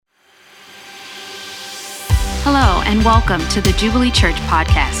Hello, and welcome to the Jubilee Church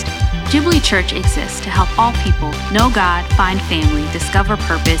podcast. Jubilee Church exists to help all people know God, find family, discover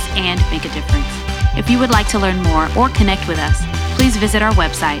purpose, and make a difference. If you would like to learn more or connect with us, please visit our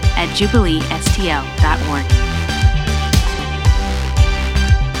website at jubileestl.org.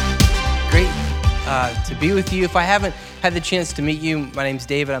 Great to be with you. If I haven't had the chance to meet you, my name's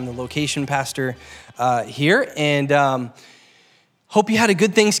David. I'm the location pastor here, and hope you had a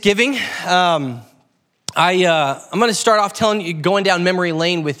good Thanksgiving. I'm going to start off going down memory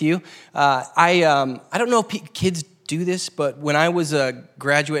lane with you. I don't know if kids do this, but when I was a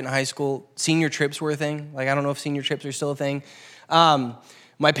graduate in high school, senior trips were a thing. I don't know if senior trips are still a thing.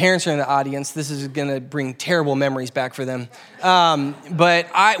 My parents are in the audience. This is going to bring terrible memories back for them. But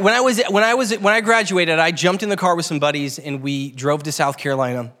when I graduated, I jumped in the car with some buddies and we drove to South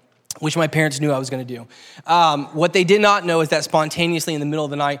Carolina, which my parents knew I was going to do. What they did not know is that spontaneously in the middle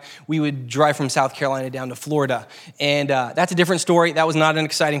of the night, we would drive from South Carolina down to Florida. And that's a different story. That was not an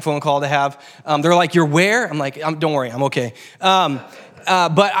exciting phone call to have. They're like, "You're where?" I'm like, "Don't worry, I'm okay."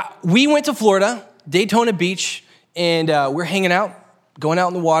 But we went to Florida, Daytona Beach, and we're hanging out, going out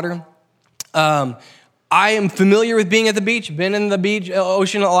in the water. I am familiar with being at the beach, been in the beach,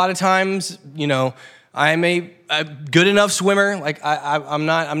 ocean a lot of times, I'm a good enough swimmer. I'm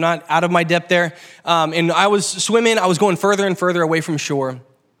not out of my depth there. And I was swimming. I was going further and further away from shore.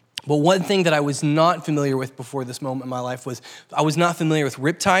 But one thing that I was not familiar with before this moment in my life was I was not familiar with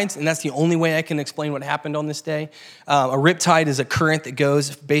riptides, and that's the only way I can explain what happened on this day. A riptide is a current that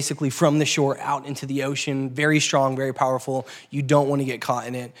goes basically from the shore out into the ocean, very strong, very powerful. You don't want to get caught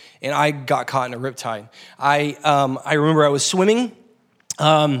in it, and I got caught in a riptide. I remember I was swimming,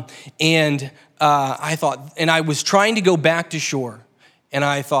 I thought, and I was trying to go back to shore, and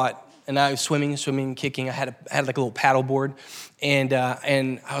I was swimming, kicking. I had like a little paddle board, and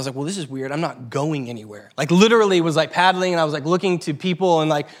I was like, well, this is weird. I'm not going anywhere. Literally was paddling, and I was looking to people,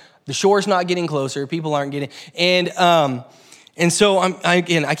 and the shore's not getting closer. People aren't getting, and so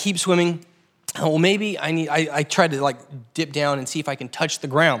I keep swimming. Well, maybe I tried to dip down and see if I can touch the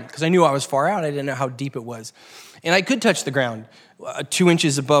ground because I knew I was far out. I didn't know how deep it was, and I could touch the ground. 2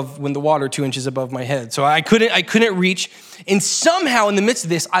 inches above, when the water 2 inches above my head. So I couldn't reach. And somehow in the midst of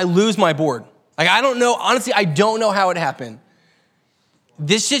this, I lose my board. I don't know, honestly, I don't know how it happened.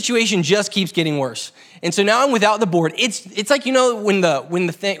 This situation just keeps getting worse. And so now I'm without the board. It's like,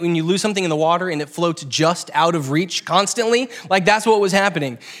 when you lose something in the water and it floats just out of reach constantly, that's what was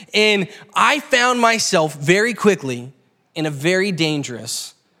happening. And I found myself very quickly in a very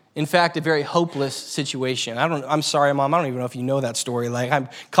dangerous, in fact, a very hopeless situation. I'm sorry, Mom, I don't even know if you know that story. I'm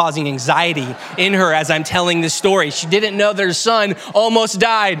causing anxiety in her as I'm telling this story. She didn't know that her son almost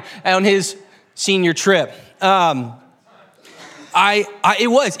died on his senior trip. It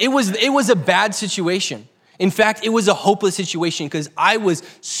was a bad situation. In fact, it was a hopeless situation because I was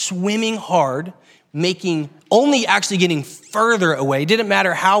swimming hard, only actually getting further away. It didn't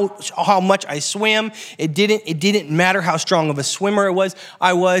matter how much I swam. It didn't matter how strong of a swimmer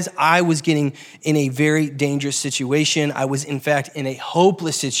I was getting in a very dangerous situation. I was, in fact, in a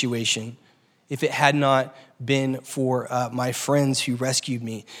hopeless situation if it had not been for my friends who rescued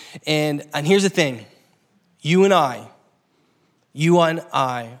me. And here's the thing. You and I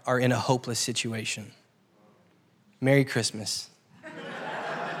are in a hopeless situation. Merry Christmas.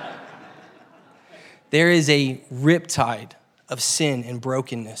 There is a riptide of sin and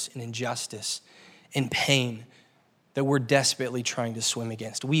brokenness and injustice and pain that we're desperately trying to swim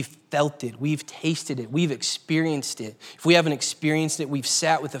against. We've felt it, we've tasted it, we've experienced it. If we haven't experienced it, we've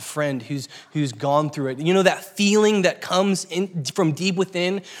sat with a friend who's gone through it. You know that feeling that comes in from deep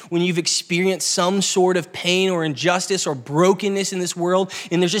within when you've experienced some sort of pain or injustice or brokenness in this world,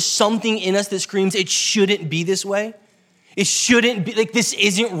 and there's just something in us that screams, it shouldn't be this way. It shouldn't be, this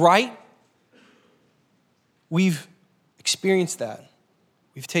isn't right. We've experienced that.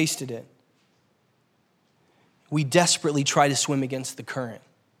 We've tasted it. We desperately try to swim against the current.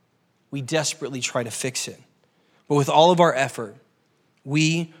 We desperately try to fix it. But with all of our effort,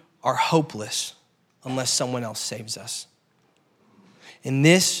 we are hopeless unless someone else saves us. And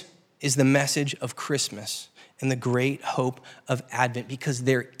this is the message of Christmas and the great hope of Advent, because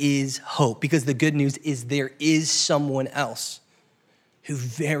there is hope. Because the good news is there is someone else who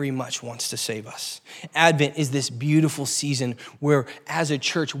very much wants to save us. Advent is this beautiful season where, as a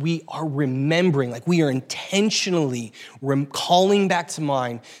church, we are remembering, we are intentionally calling back to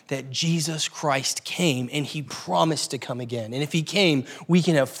mind that Jesus Christ came and he promised to come again. And if he came, we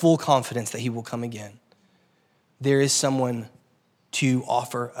can have full confidence that he will come again. There is someone to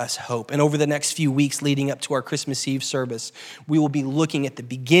offer us hope. And over the next few weeks leading up to our Christmas Eve service, we will be looking at the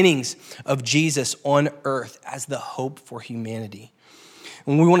beginnings of Jesus on earth as the hope for humanity.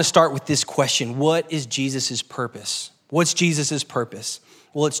 And we want to start with this question: what is Jesus' purpose? What's Jesus' purpose?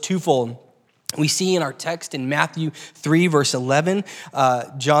 Well, it's twofold. We see in our text in Matthew 3, verse 11,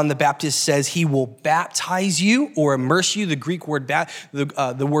 John the Baptist says he will baptize you or immerse you. The Greek word,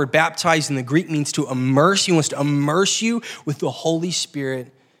 the word baptize in the Greek means to immerse. He wants to immerse you with the Holy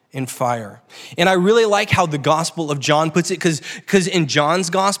Spirit and fire. And I really like how the Gospel of John puts it, because in John's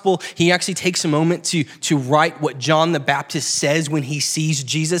Gospel, he actually takes a moment to write what John the Baptist says when he sees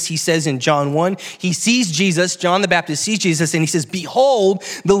Jesus. He says in John 1, he sees Jesus, John the Baptist sees Jesus, and he says, "Behold,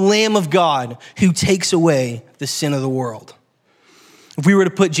 the Lamb of God who takes away the sin of the world." If we were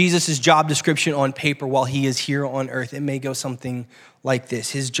to put Jesus' job description on paper while he is here on earth, it may go something like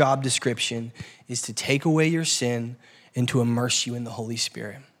this. His job description is to take away your sin and to immerse you in the Holy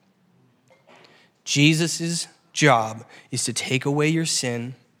Spirit. Jesus' job is to take away your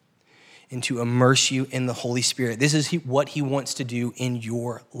sin and to immerse you in the Holy Spirit. This is what he wants to do in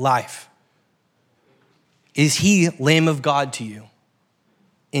your life. Is he Lamb of God to you?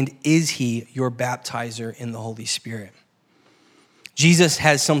 And is he your baptizer in the Holy Spirit? Jesus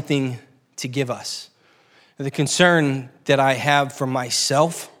has something to give us. The concern that I have for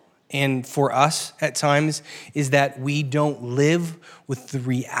myself and for us at times is that we don't live with the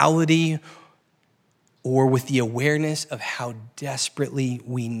reality or with the awareness of how desperately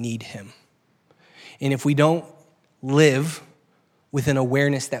we need him. And if we don't live with an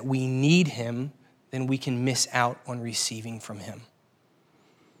awareness that we need him, then we can miss out on receiving from him.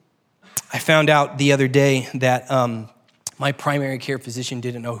 I found out the other day that my primary care physician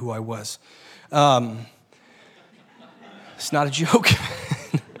didn't know who I was. It's not a joke.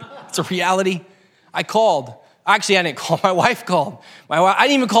 It's a reality. I called. Actually, I didn't call. My wife called. I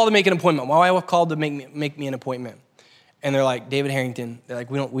didn't even call to make an appointment. My wife called to make me an appointment. And they're like, "David Harrington." They're like,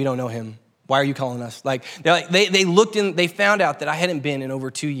 we don't know him. Why are you calling us? They looked in, they found out that I hadn't been in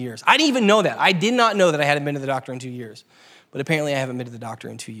over 2 years. I didn't even know that. I did not know that I hadn't been to the doctor in 2 years. But apparently I haven't been to the doctor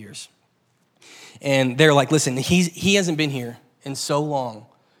in 2 years. And they're like, "Listen, he hasn't been here in so long.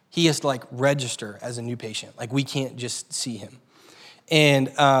 He has to register as a new patient. We can't just see him."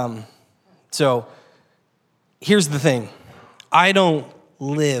 And so here's the thing. I don't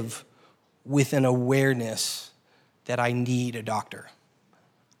live with an awareness that I need a doctor.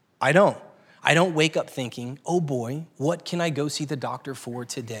 I don't. I don't wake up thinking, "Oh boy, what can I go see the doctor for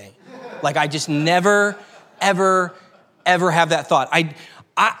today?" I just never, ever, ever have that thought.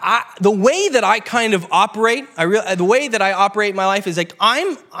 The way that I kind of operate, the way that I operate my life is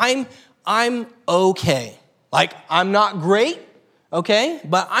I'm okay. I'm not great, okay,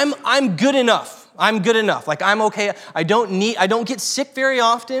 but I'm good enough. I'm good enough. I'm okay. I don't get sick very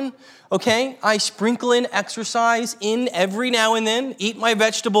often, okay? I sprinkle in exercise in every now and then, eat my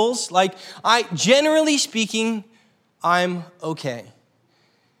vegetables. Generally speaking, I'm okay.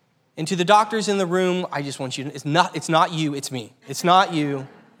 And to the doctors in the room, I just want you to, it's not you, it's me. It's not you,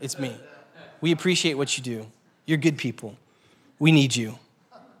 it's me. We appreciate what you do. You're good people. We need you.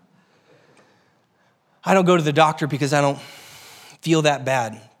 I don't go to the doctor because I don't feel that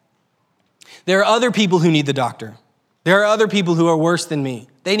bad. There are other people who need the doctor. There are other people who are worse than me.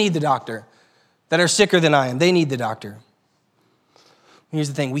 They need the doctor. That are sicker than I am. They need the doctor. Here's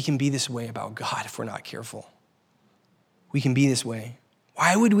the thing. We can be this way about God if we're not careful. We can be this way.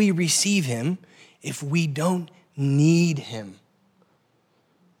 Why would we receive him if we don't need him?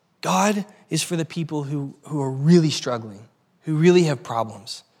 God is for the people who are really struggling, who really have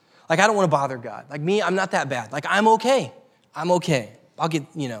problems. I don't want to bother God. Me, I'm not that bad. I'm okay. I'm okay. I'll get,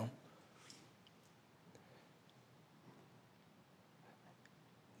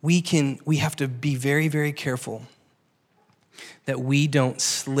 We have to be very, very careful that we don't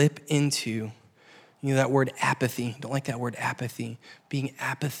slip into, that word apathy. Don't like that word apathy. Being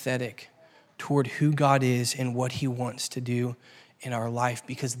apathetic toward who God is and what he wants to do in our life,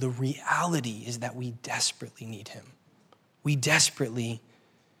 because the reality is that we desperately need him. We desperately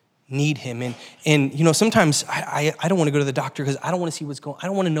need him. And sometimes I don't want to go to the doctor because I don't want to see I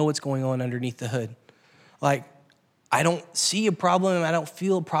don't want to know what's going on underneath the hood. I don't see a problem, and I don't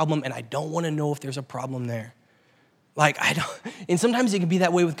feel a problem, and I don't want to know if there's a problem there. And sometimes it can be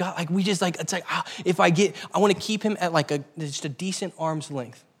that way with God. We just if I want to keep him at just a decent arm's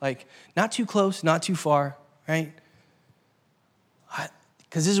length. Not too close, not too far, right?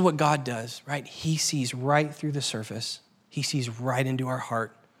 Because this is what God does, right? He sees right through the surface. He sees right into our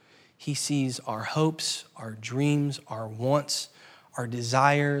heart. He sees our hopes, our dreams, our wants, our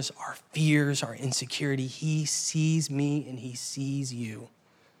desires, our fears, our insecurity. He sees me and he sees you.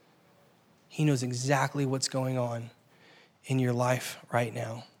 He knows exactly what's going on in your life right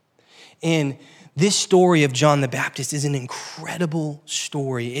now. And this story of John the Baptist is an incredible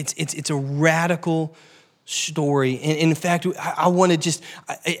story. It's a radical story. And in fact, I want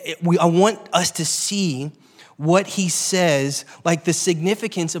us to see what he says, like the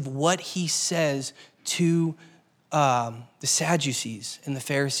significance of what he says to the Sadducees and the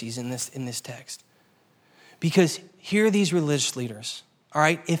Pharisees in this text. Because here are these religious leaders, all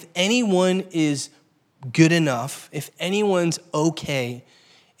right? If anyone is good enough, if anyone's okay,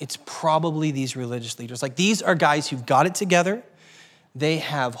 it's probably these religious leaders. Like, these are guys who've got it together. They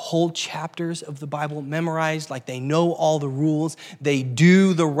have whole chapters of the Bible memorized, like they know all the rules. They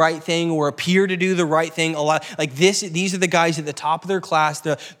do the right thing or appear to do the right thing a lot. Like these are the guys at the top of their class.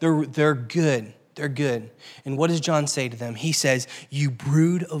 They're good. They're good. And what does John say to them? He says, "You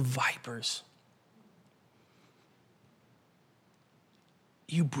brood of vipers."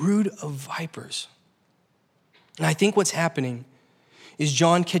 You brood of vipers. And I think what's happening is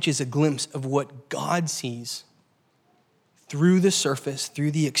John catches a glimpse of what God sees through the surface,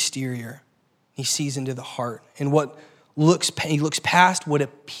 through the exterior. He sees into the heart. And he looks past what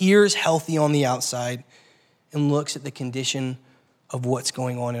appears healthy on the outside and looks at the condition of what's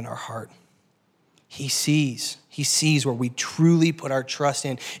going on in our heart. He sees where we truly put our trust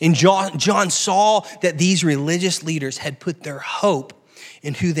in. And John saw that these religious leaders had put their hope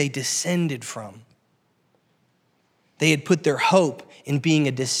in who they descended from. They had put their hope in being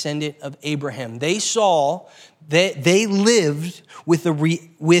a descendant of Abraham. They saw that they lived with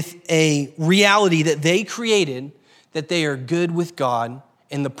a reality that they created, that they are good with God,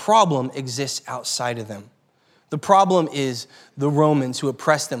 and the problem exists outside of them. The problem is the Romans who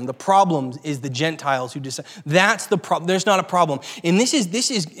oppress them. The problem is the Gentiles who decide. That's the problem. There's not a problem. And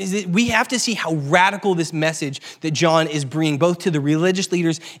we have to see how radical this message that John is bringing, both to the religious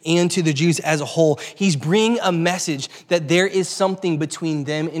leaders and to the Jews as a whole. He's bringing a message that there is something between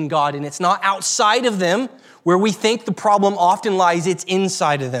them and God, and it's not outside of them where we think the problem often lies. It's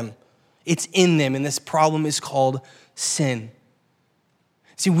inside of them. It's in them, and this problem is called sin.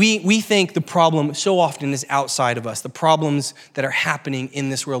 See, we think the problem so often is outside of us, the problems that are happening in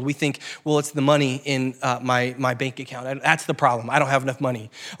this world. We think, well, it's the money in my bank account. That's the problem. I don't have enough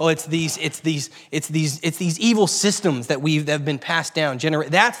money. Oh, it's these evil systems that have been passed down.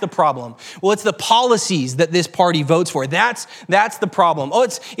 That's the problem. Well, it's the policies that this party votes for. That's the problem. Oh,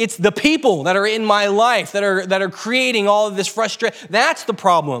 it's the people that are in my life that are creating all of this frustration. That's the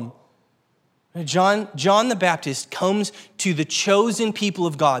problem. John the Baptist comes to the chosen people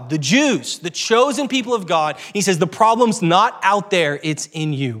of God, the Jews, the chosen people of God. He says, the problem's not out there, it's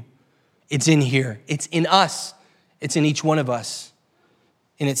in you. It's in here. It's in us. It's in each one of us.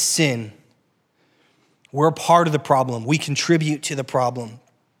 And it's sin. We're a part of the problem. We contribute to the problem.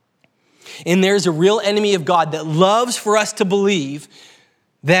 And there's a real enemy of God that loves for us to believe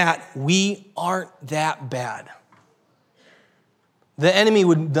that we aren't that bad. The enemy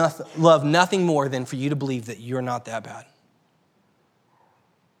would love nothing more than for you to believe that you're not that bad.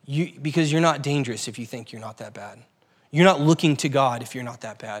 Because you're not dangerous if you think you're not that bad. You're not looking to God if you're not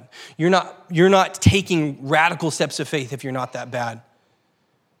that bad. You're not taking radical steps of faith if you're not that bad.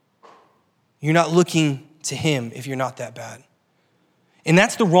 You're not looking to him if you're not that bad. And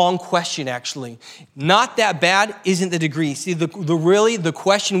that's the wrong question, actually. Not that bad isn't the degree. See, the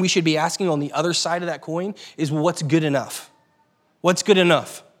question we should be asking on the other side of that coin is, what's good enough? What's good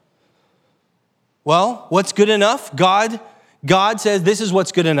enough? Well, what's good enough? God says this is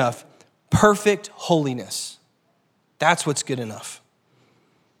what's good enough. Perfect holiness. That's what's good enough.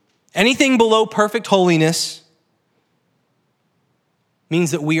 Anything below perfect holiness means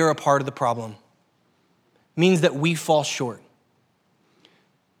that we are a part of the problem. Means that we fall short.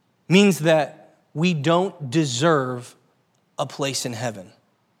 Means that we don't deserve a place in heaven.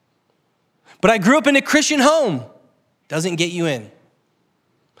 But I grew up in a Christian home. Doesn't get you in.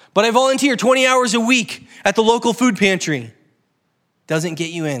 But I volunteer 20 hours a week at the local food pantry. Doesn't get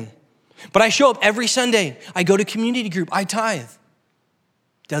you in. But I show up every Sunday. I go to community group. I tithe.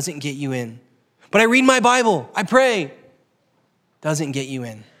 Doesn't get you in. But I read my Bible. I pray. Doesn't get you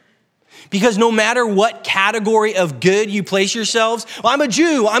in. Because no matter what category of good you place yourselves, well, I'm a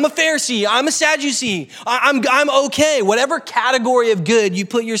Jew, I'm a Pharisee, I'm a Sadducee, I'm okay. Whatever category of good you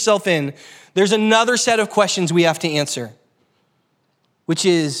put yourself in, there's another set of questions we have to answer, which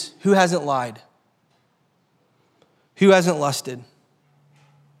is, who hasn't lied? Who hasn't lusted?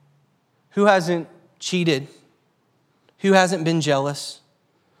 Who hasn't cheated? Who hasn't been jealous?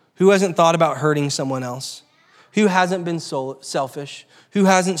 Who hasn't thought about hurting someone else? Who hasn't been selfish? Who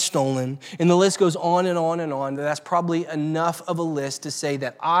hasn't stolen? And the list goes on and on and on. That's probably enough of a list to say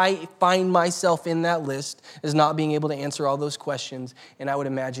that I find myself in that list as not being able to answer all those questions, and I would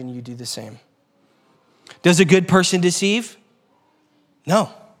imagine you do the same. Does a good person deceive?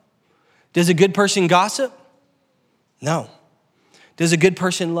 No. Does a good person gossip? No. Does a good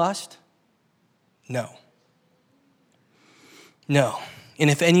person lust? No. No. And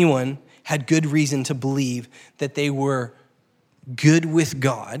if anyone had good reason to believe that they were good with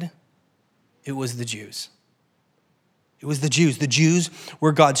God, it was the Jews. It was the Jews. The Jews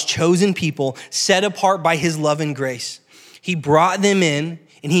were God's chosen people, set apart by his love and grace. He brought them in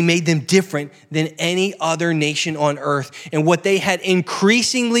and he made them different than any other nation on earth. And what they had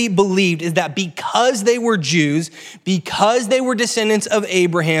increasingly believed is that because they were Jews, because they were descendants of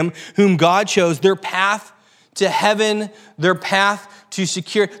Abraham, whom God chose, their path to heaven, their path to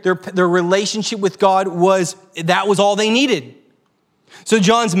secure, their relationship with God was all they needed. So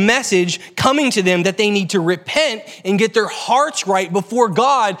John's message coming to them that they need to repent and get their hearts right before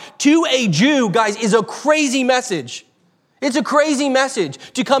God to a Jew, guys, is a crazy message. It's a crazy message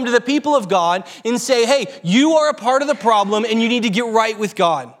to come to the people of God and say, hey, you are a part of the problem and you need to get right with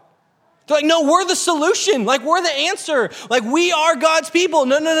God. They're like, no, we're the solution. Like, we're the answer. Like, we are God's people.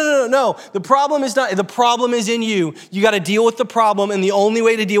 No. The problem is in you. You got to deal with the problem, and the only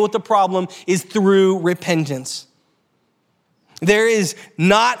way to deal with the problem is through repentance. There is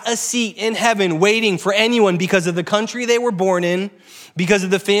not a seat in heaven waiting for anyone because of the country they were born in, because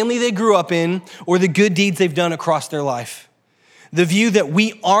of the family they grew up in, or the good deeds they've done across their life. The view that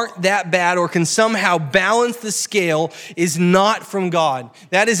we aren't that bad or can somehow balance the scale is not from God.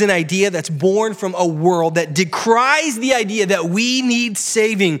 That is an idea that's born from a world that decries the idea that we need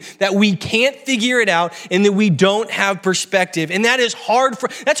saving, that we can't figure it out, and that we don't have perspective. And that's hard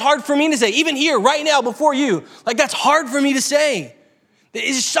for me to say, even here, right now, before you. Like, that's hard for me to say. There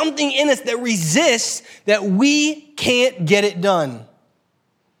is something in us that resists that we can't get it done.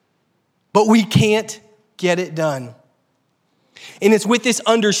 But we can't get it done. And it's with this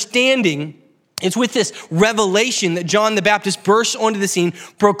understanding, it's with this revelation that John the Baptist bursts onto the scene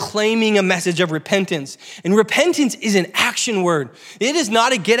proclaiming a message of repentance. And repentance is an action word. It is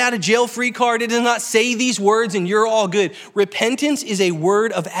not a get out of jail free card. It does not say these words and you're all good. Repentance is a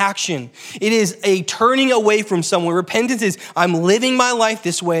word of action. It is a turning away from someone. Repentance is I'm living my life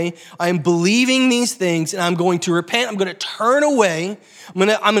this way. I'm believing these things and I'm going to repent. I'm going to turn away. I'm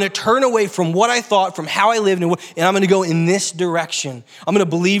going to turn away from what I thought, from how I lived, and I'm going to go in this direction. I'm going to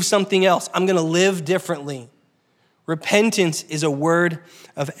believe something else. I'm going to live differently. Repentance is a word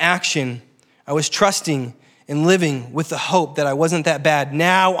of action. I was trusting and living with the hope that I wasn't that bad.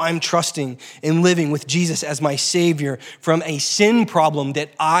 Now I'm trusting and living with Jesus as my Savior from a sin problem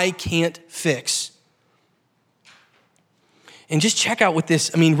that I can't fix. And just check out what this,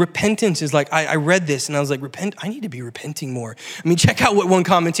 repentance is like. I read this and I was like, I need to be repenting more. Check out what one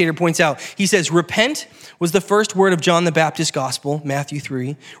commentator points out. He says, repent was the first word of John the Baptist's gospel, Matthew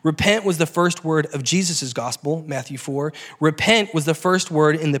 3. Repent was the first word of Jesus' gospel, Matthew 4. Repent was the first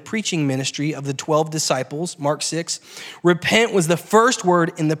word in the preaching ministry of the 12 disciples, Mark 6. Repent was the first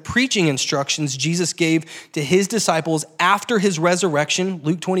word in the preaching instructions Jesus gave to his disciples after his resurrection,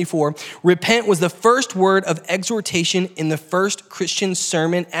 Luke 24. Repent was the first word of exhortation in the first Christian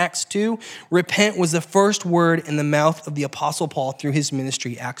sermon, Acts 2. Repent was the first word in the mouth of the Apostle Paul through his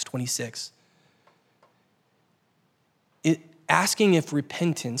ministry, Acts 26. Asking if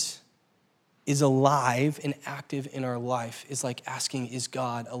repentance is alive and active in our life is like asking, is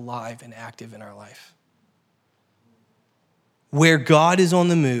God alive and active in our life? Where God is on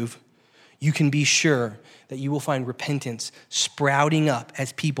the move, you can be sure that you will find repentance sprouting up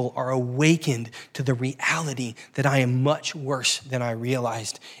as people are awakened to the reality that I am much worse than I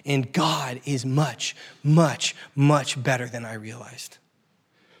realized. And God is much, much, much better than I realized.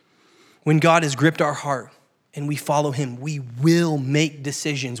 When God has gripped our heart and we follow him, we will make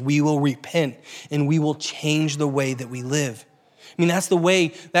decisions, we will repent, and we will change the way that we live. That's the way,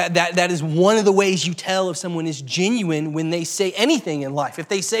 that is one of the ways you tell if someone is genuine when they say anything in life. If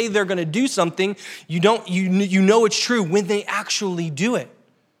they say they're going to do something, you know it's true when they actually do it,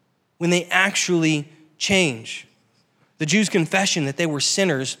 when they actually change. The Jews' confession that they were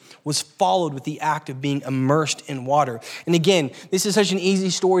sinners was followed with the act of being immersed in water. And again, this is such an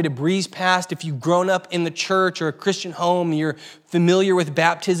easy story to breeze past. If you've grown up in the church or a Christian home, you're familiar with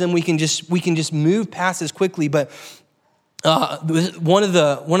baptism, we can just move past this quickly. But one of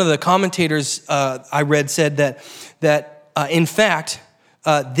the commentators I read said that in fact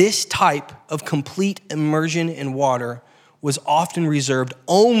this type of complete immersion in water was often reserved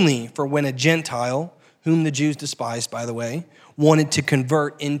only for when a Gentile whom the Jews despised, by the way, wanted to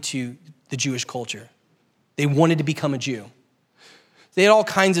convert into the Jewish culture. They wanted to become a Jew. They had all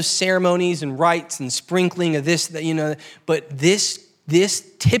kinds of ceremonies and rites and sprinkling of this, but this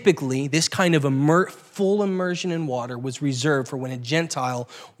typically, this kind of full immersion in water was reserved for when a Gentile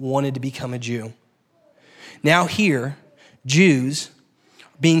wanted to become a Jew. Now here, Jews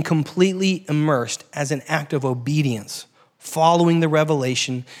being completely immersed as an act of obedience, following the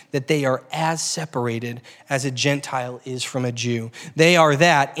revelation that they are as separated as a Gentile is from a Jew. They are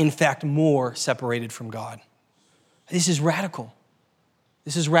that, in fact, more separated from God. This is radical.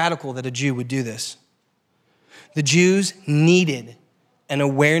 This is radical that a Jew would do this. The Jews needed an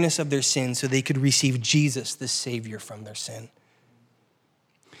awareness of their sin so they could receive Jesus, the Savior, from their sin.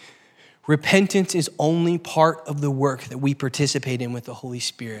 Repentance is only part of the work that we participate in with the Holy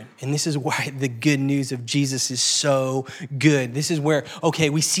Spirit. And this is why the good news of Jesus is so good. This is where,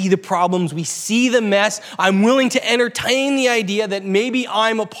 okay, we see the problems, we see the mess. I'm willing to entertain the idea that maybe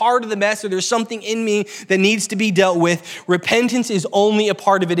I'm a part of the mess or there's something in me that needs to be dealt with. Repentance is only a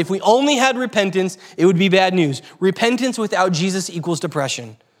part of it. If we only had repentance, it would be bad news. Repentance without Jesus equals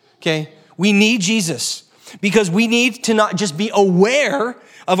depression, okay? We need Jesus because we need to not just be aware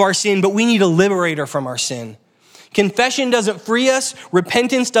of our sin, but we need a liberator from our sin. Confession doesn't free us.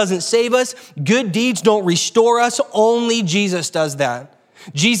 Repentance doesn't save us. Good deeds don't restore us. Only Jesus does that.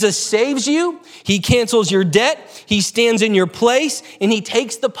 Jesus saves you. He cancels your debt. He stands in your place, and he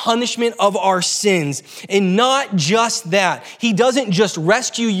takes the punishment of our sins. And not just that. He doesn't just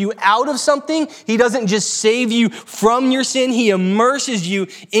rescue you out of something. He doesn't just save you from your sin. He immerses you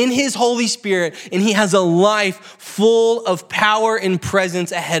in his Holy Spirit, and he has a life full of power and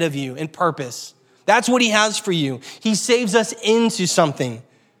presence ahead of you and purpose. That's what he has for you. He saves us into something.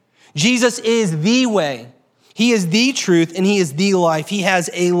 Jesus is the way. He is the truth, and he is the life. He has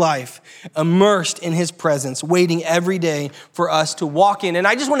a life immersed in his presence, waiting every day for us to walk in. And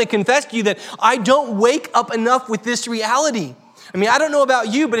I just want to confess to you that I don't wake up enough with this reality. I mean, I don't know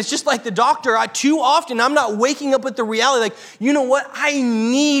about you, but it's just like the doctor. Too often, I'm not waking up with the reality, like, you know what? I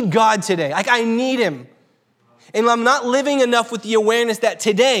need God today. Like, I need him. And I'm not living enough with the awareness that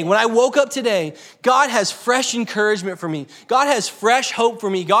today, when I woke up today, God has fresh encouragement for me. God has fresh hope for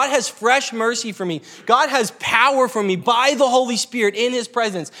me. God has fresh mercy for me. God has power for me by the Holy Spirit in his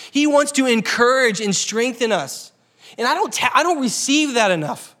presence. He wants to encourage and strengthen us. And I don't receive that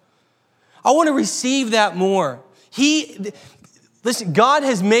enough. I want to receive that more. Listen, God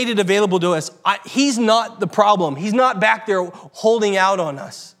has made it available to us. He's not the problem. He's not back there holding out on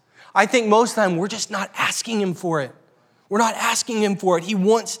us. I think most of the time we're just not asking him for it. We're not asking him for it.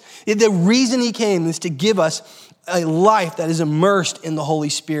 The reason he came is to give us a life that is immersed in the Holy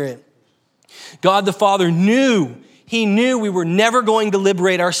Spirit. God the Father knew we were never going to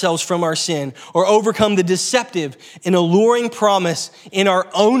liberate ourselves from our sin or overcome the deceptive and alluring promise in our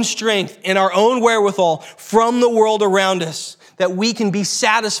own strength, in our own wherewithal from the world around us, that we can be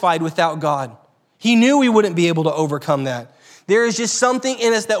satisfied without God. He knew we wouldn't be able to overcome that. There is just something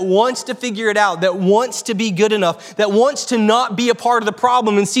in us that wants to figure it out, that wants to be good enough, that wants to not be a part of the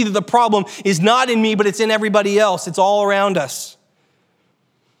problem and see that the problem is not in me, but it's in everybody else. It's all around us.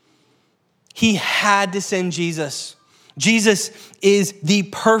 He had to send Jesus. Jesus is the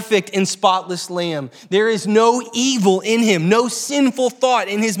perfect and spotless Lamb. There is no evil in him, no sinful thought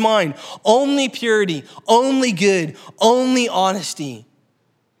in his mind, only purity, only good, only honesty.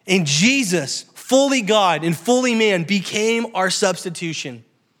 And Jesus, fully God and fully man, became our substitution.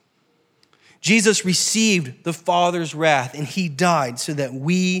 Jesus received the Father's wrath, and he died so that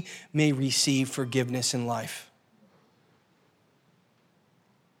we may receive forgiveness in life.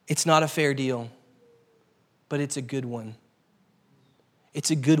 It's not a fair deal, but it's a good one.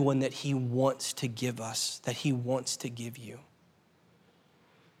 It's a good one that he wants to give us, that he wants to give you.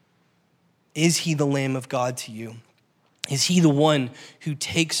 Is he the Lamb of God to you? Is he the one who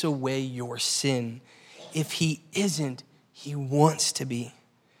takes away your sin? If he isn't, he wants to be.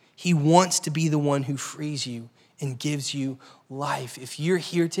 He wants to be the one who frees you and gives you life. If you're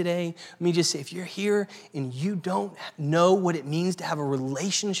here today, let me just say, if you're here and you don't know what it means to have a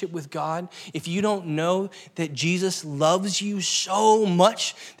relationship with God, if you don't know that Jesus loves you so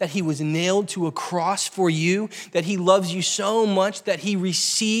much that he was nailed to a cross for you, that he loves you so much that he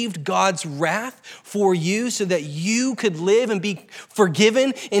received God's wrath for you so that you could live and be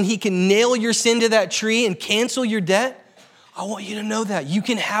forgiven, and he can nail your sin to that tree and cancel your debt, I want you to know that. You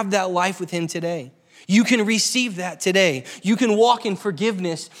can have that life with him today. You can receive that today. You can walk in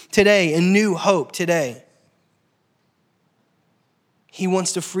forgiveness today and new hope today. He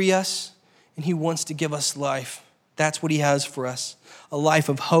wants to free us, and he wants to give us life. That's what he has for us, a life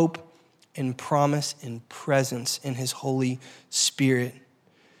of hope and promise and presence in his Holy Spirit.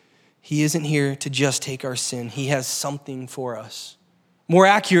 He isn't here to just take our sin. He has something for us. More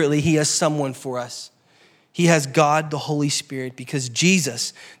accurately, he has someone for us. He has God, the Holy Spirit, because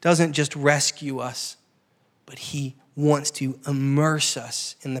Jesus doesn't just rescue us, but he wants to immerse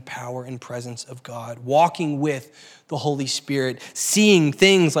us in the power and presence of God, walking with the Holy Spirit, seeing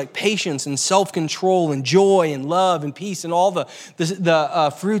things like patience and self-control and joy and love and peace and all the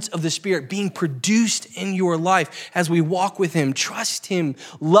fruits of the Spirit being produced in your life as we walk with him, trust him,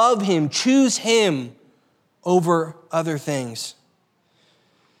 love him, choose him over other things.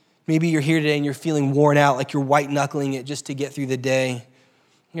 Maybe you're here today and you're feeling worn out, like you're white-knuckling it just to get through the day.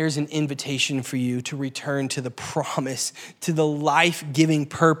 Here's an invitation for you to return to the promise, to the life-giving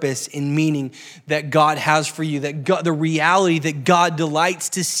purpose and meaning that God has for you, that God, the reality that God delights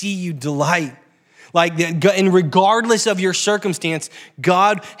to see you delight. Like, and regardless of your circumstance,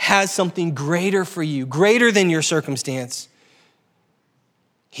 God has something greater for you, greater than your circumstance.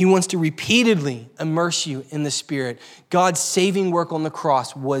 He wants to repeatedly immerse you in the Spirit. God's saving work on the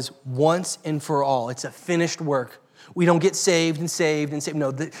cross was once and for all. It's a finished work. We don't get saved and saved and saved.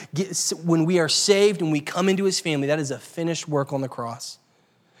 No, when we are saved and we come into his family, that is a finished work on the cross.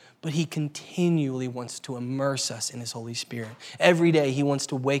 But he continually wants to immerse us in his Holy Spirit. Every day he wants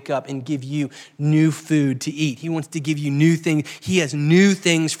to wake up and give you new food to eat. He wants to give you new things. He has new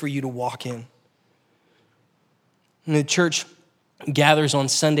things for you to walk in. And the church gathers on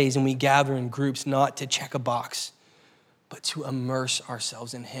Sundays and we gather in groups not to check a box, but to immerse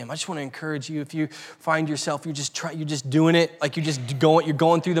ourselves in him. I just want to encourage you, if you find yourself, you're just doing it, like you're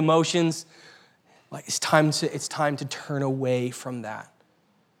going through the motions, like it's time to turn away from that.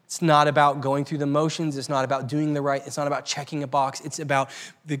 It's not about going through the motions. It's not about doing the right. It's not about checking a box. It's about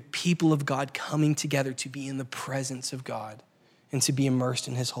the people of God coming together to be in the presence of God and to be immersed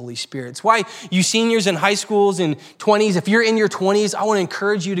in his Holy Spirit. It's why you seniors in high schools and 20s, if you're in your 20s, I want to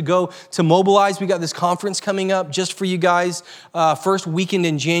encourage you to go to Mobilize. We got this conference coming up just for you guys, first weekend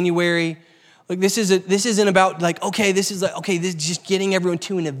in January. Like this isn't about like, this is just getting everyone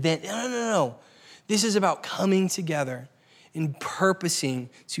to an event. No. This is about coming together and purposing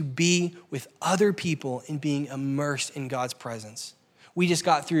to be with other people and being immersed in God's presence. We just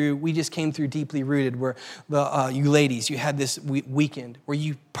came through Deeply Rooted, where you ladies, you had this weekend where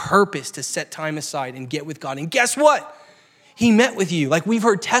you purposed to set time aside and get with God. And guess what? He met with you. Like, we've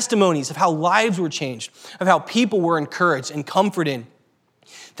heard testimonies of how lives were changed, of how people were encouraged and comforted.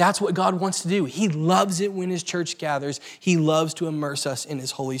 That's what God wants to do. He loves it when his church gathers. He loves to immerse us in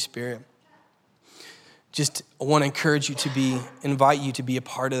his Holy Spirit. I want to invite you to be a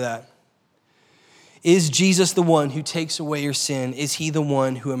part of that. Is Jesus the one who takes away your sin? Is he the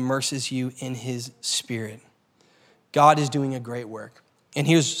one who immerses you in his Spirit? God is doing a great work. And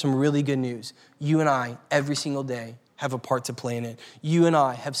here's some really good news. You and I, every single day, have a part to play in it. You and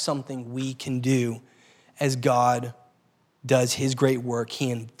I have something we can do as God does his great work. He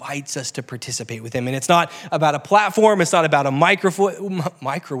invites us to participate with him. And it's not about a platform. It's not about a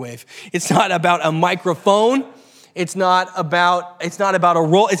microwave. It's not about a microphone. It's not about a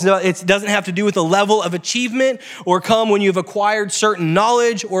role. It doesn't have to do with a level of achievement or come when you've acquired certain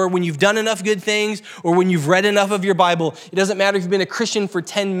knowledge or when you've done enough good things or when you've read enough of your Bible. It doesn't matter if you've been a Christian for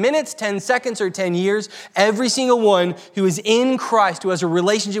 10 minutes, 10 seconds, or 10 years. Every single one who is in Christ, who has a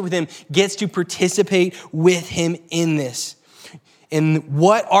relationship with him, gets to participate with him in this. And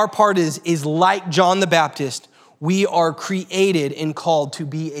what our part is like John the Baptist, we are created and called to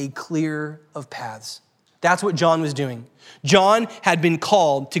be a clearer of paths. That's what John was doing. John had been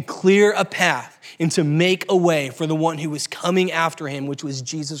called to clear a path and to make a way for the one who was coming after him, which was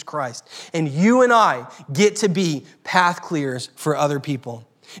Jesus Christ. And you and I get to be path clearers for other people.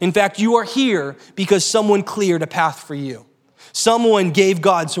 In fact, you are here because someone cleared a path for you. Someone gave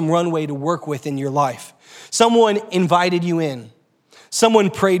God some runway to work with in your life. Someone invited you in.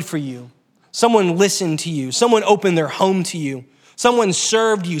 Someone prayed for you. Someone listened to you. Someone opened their home to you. Someone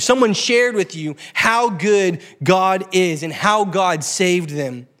served you. Someone shared with you how good God is and how God saved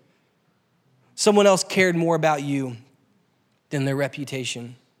them. Someone else cared more about you than their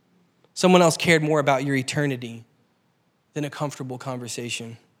reputation. Someone else cared more about your eternity than a comfortable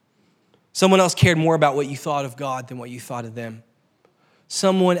conversation. Someone else cared more about what you thought of God than what you thought of them.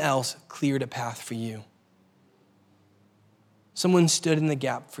 Someone else cleared a path for you. Someone stood in the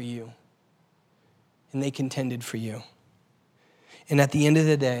gap for you, and they contended for you. And at the end of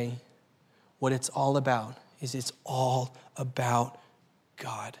the day, what it's all about is it's all about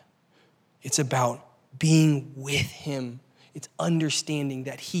God. It's about being with him. It's understanding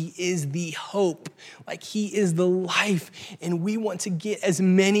that he is the hope, like he is the life. And we want to get as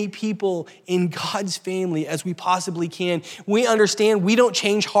many people in God's family as we possibly can. We understand we don't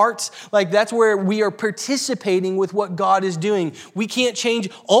change hearts. Like that's where we are participating with what God is doing. We can't change,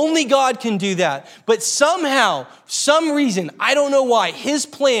 only God can do that. But somehow, some reason, I don't know why, his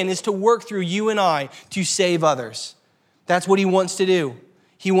plan is to work through you and I to save others. That's what he wants to do.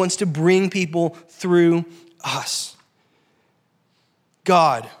 He wants to bring people through us.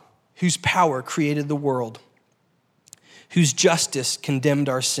 God, whose power created the world, whose justice condemned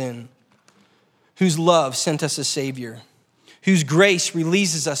our sin, whose love sent us a Savior, whose grace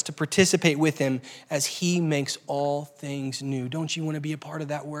releases us to participate with him as he makes all things new. Don't you want to be a part of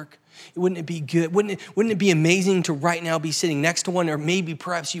that work? Wouldn't it be good? Wouldn't it be amazing to right now be sitting next to one, or maybe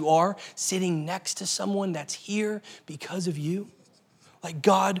perhaps you are sitting next to someone that's here because of you? Like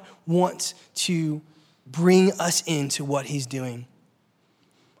God wants to bring us into what he's doing.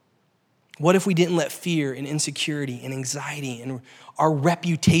 What if we didn't let fear and insecurity and anxiety and our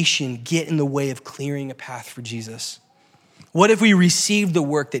reputation get in the way of clearing a path for Jesus? What if we received the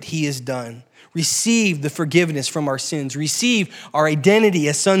work that he has done, receive the forgiveness from our sins, receive our identity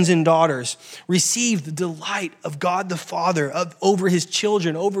as sons and daughters, receive the delight of God the Father over his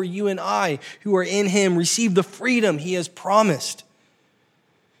children, over you and I who are in him, receive the freedom he has promised?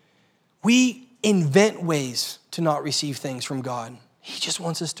 We invent ways to not receive things from God. He just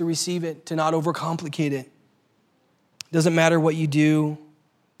wants us to receive it, to not overcomplicate it. Doesn't matter what you do.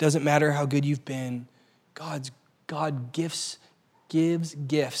 Doesn't matter how good you've been. God gives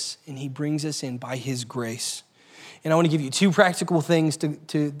gifts, and he brings us in by his grace. And I want to give you two practical things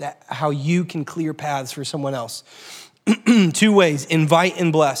to that, how you can clear paths for someone else. 2 ways: invite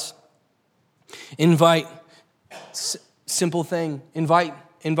and bless. Invite, simple thing. Invite.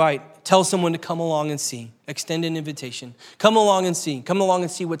 Tell someone to come along and see. Extend an invitation. Come along and see. Come along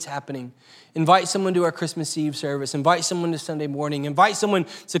and see what's happening. Invite someone to our Christmas Eve service. Invite someone to Sunday morning. Invite someone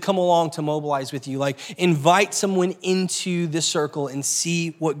to come along to mobilize with you. Like, invite someone into the circle and see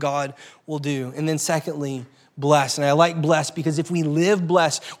what God will do. And then secondly, bless. And I like bless because if we live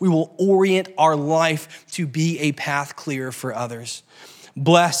blessed, we will orient our life to be a path clearer for others.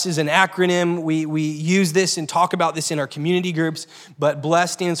 BLESS is an acronym. We use this and talk about this in our community groups, but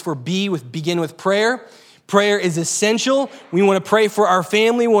BLESS stands for begin with prayer. Prayer is essential. We want to pray for our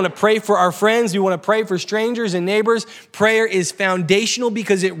family. We want to pray for our friends. We want to pray for strangers and neighbors. Prayer is foundational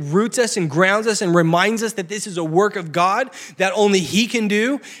because it roots us and grounds us and reminds us that this is a work of God that only he can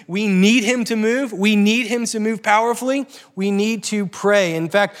do. We need him to move. We need him to move powerfully. We need to pray. In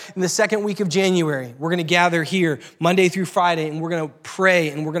fact, in the second week of January, we're going to gather here Monday through Friday, and we're going to pray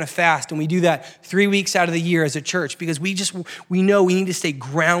and we're going to fast. And we do that 3 weeks out of the year as a church because we know we need to stay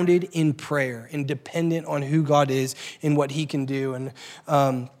grounded in prayer and dependent on who God is and what he can do. And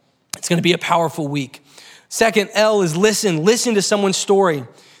it's going to be a powerful week. Second, L is listen. Listen to someone's story.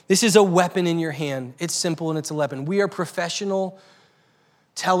 This is a weapon in your hand. It's simple and it's a weapon. We are professional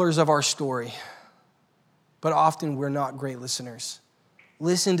tellers of our story, but often we're not great listeners.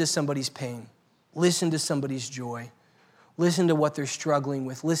 Listen to somebody's pain. Listen to somebody's joy. Listen to what they're struggling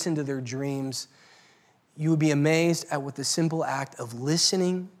with. Listen to their dreams. You would be amazed at what the simple act of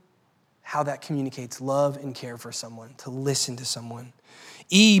listening, how that communicates love and care for someone, to listen to someone.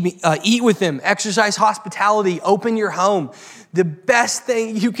 Eat with them, exercise hospitality, open your home. The best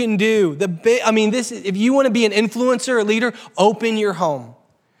thing you can do, if you want to be an influencer, a leader, open your home.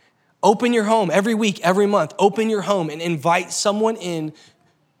 Open your home every week, every month. Open your home and invite someone in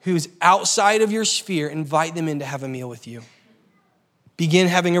who's outside of your sphere. Invite them in to have a meal with you. Begin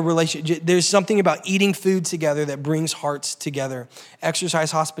having a relationship. There's something about eating food together that brings hearts together.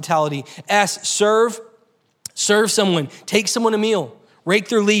 Exercise hospitality. S, serve someone. Take someone a meal. Rake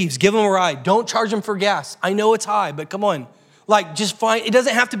their leaves. Give them a ride. Don't charge them for gas. I know it's high, but come on. It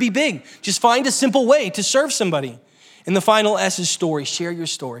doesn't have to be big. Just find a simple way to serve somebody. And the final S is story. Share your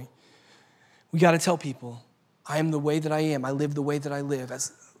story. We got to tell people, I am the way that I am. I live the way that I live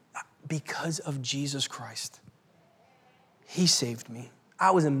because of Jesus Christ. He saved me.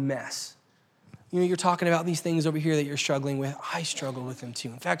 I was a mess. You're talking about these things over here that you're struggling with. I struggle with them too.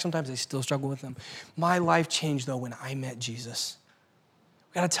 In fact, sometimes I still struggle with them. My life changed though when I met Jesus.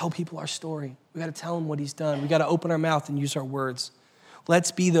 We got to tell people our story. We got to tell them what he's done. We got to open our mouth and use our words.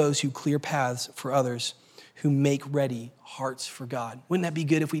 Let's be those who clear paths for others, who make ready hearts for God. Wouldn't that be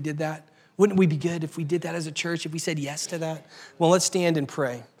good if we did that? Wouldn't we be good if we did that as a church, if we said yes to that? Well, let's stand and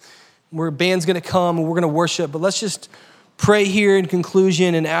pray. Band's going to come and we're going to worship, but let's just pray here in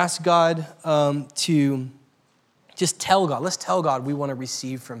conclusion and ask God to just tell God. Let's tell God we want to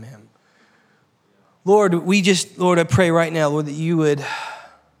receive from him. Lord, Lord, I pray right now, Lord, that you would, let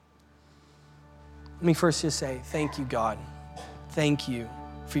me first just say, thank you, God. Thank you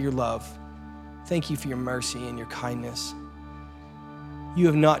for your love. Thank you for your mercy and your kindness. You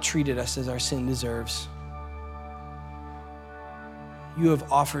have not treated us as our sin deserves. You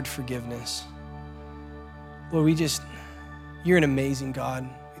have offered forgiveness. Lord, you're an amazing God.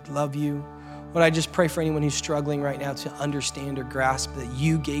 We love you. Lord, I just pray for anyone who's struggling right now to understand or grasp that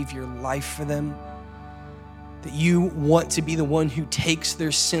you gave your life for them, that you want to be the one who takes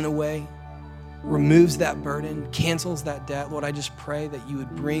their sin away, removes that burden, cancels that debt. Lord, I just pray that you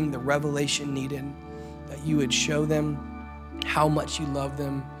would bring the revelation needed, that you would show them how much you love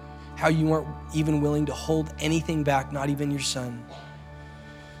them, how you weren't even willing to hold anything back, not even your son.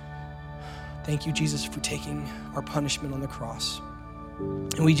 Thank you, Jesus, for taking our punishment on the cross.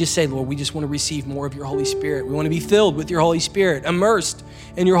 And we just say, Lord, we just want to receive more of your Holy Spirit. We want to be filled with your Holy Spirit, immersed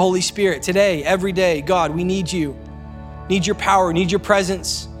in your Holy Spirit today, every day. God, we need you. Need your power, need your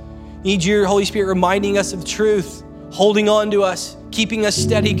presence. Need your Holy Spirit reminding us of truth, holding on to us, keeping us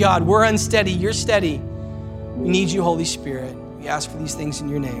steady, God. We're unsteady, you're steady. We need you, Holy Spirit. We ask for these things in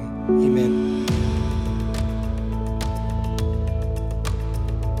your name. Amen.